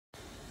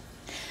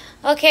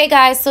Okay,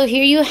 guys, so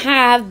here you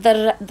have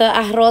the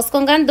arroz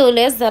con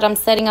gandules that I'm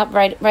setting up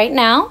right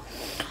now.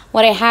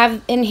 What I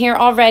have in here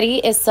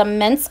already is some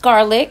minced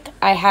garlic.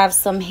 I have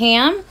some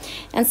ham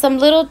and some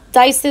little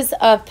dices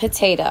of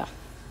potato.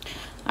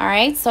 All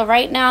right, so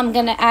right now I'm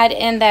gonna add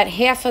in that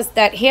half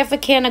a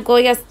can of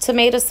Goya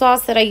tomato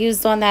sauce that I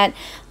used on that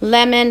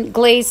lemon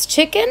glazed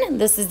chicken.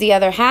 This is the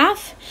other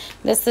half.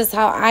 This is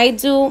how I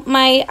do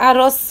my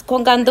arroz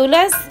con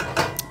gandules.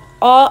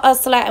 All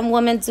us Latin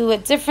women do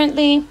it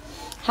differently.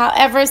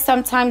 However,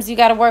 sometimes you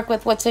got to work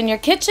with what's in your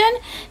kitchen,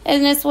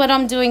 and it's what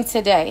I'm doing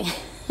today.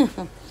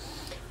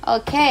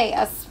 Okay,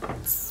 a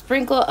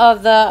sprinkle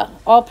of the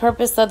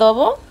all-purpose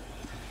adobo.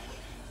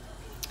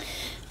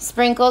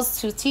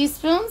 Sprinkles 2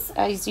 teaspoons,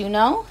 as you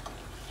know.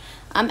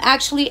 I'm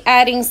actually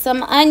adding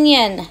some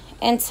onion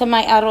into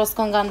my arroz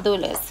con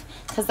gandules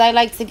because I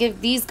like to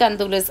give these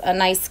gandules a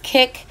nice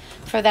kick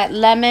for that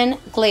lemon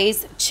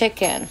glazed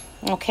chicken,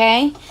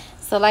 okay?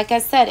 So like I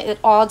said, it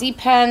all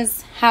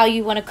depends how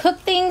you want to cook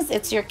things.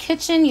 It's your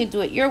kitchen. You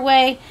do it your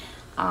way.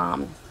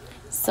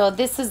 So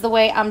this is the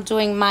way I'm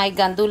doing my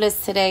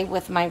gandules today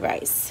with my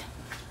rice.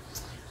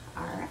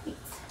 All right.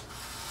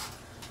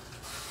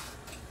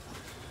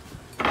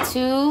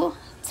 2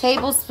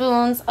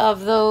 tablespoons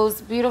of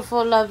those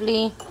beautiful,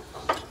 lovely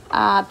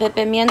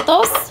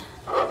pepimientos.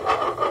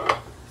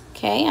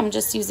 Okay, I'm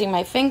just using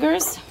my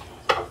fingers.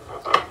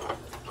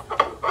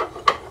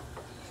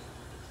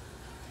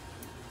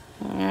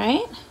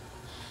 Alright,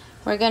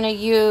 we're going to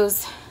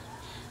use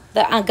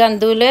the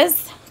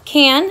gandules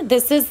can.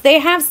 They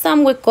have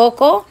some with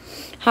coco.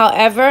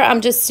 However,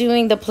 I'm just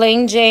doing the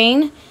plain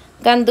Jane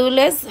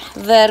gandules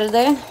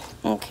verde.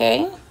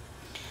 Okay,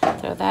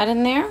 throw that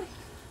in there.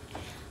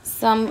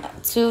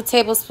 2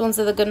 tablespoons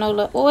of the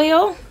canola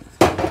oil.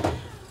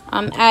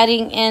 I'm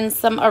adding in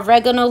some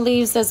oregano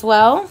leaves as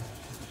well.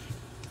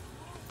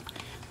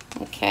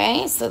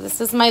 Okay, so this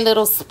is my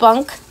little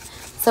spunk.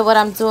 So what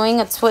I'm doing,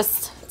 a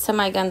twist to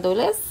my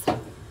gandules.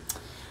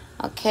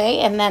 Okay,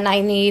 and then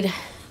I need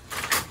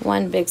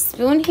 1 big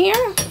spoon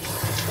here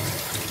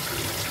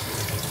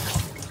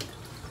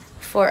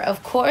for,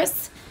 of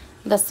course,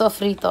 the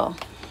sofrito.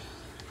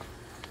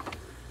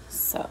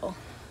 So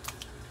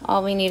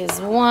all we need is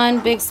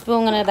 1 big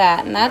spoon of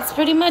that, and that's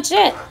pretty much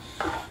it.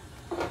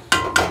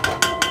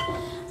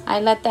 I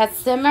let that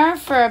simmer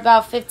for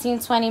about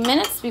 15-20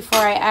 minutes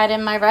before I add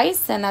in my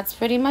rice, and that's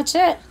pretty much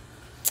it.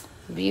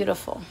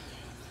 Beautiful.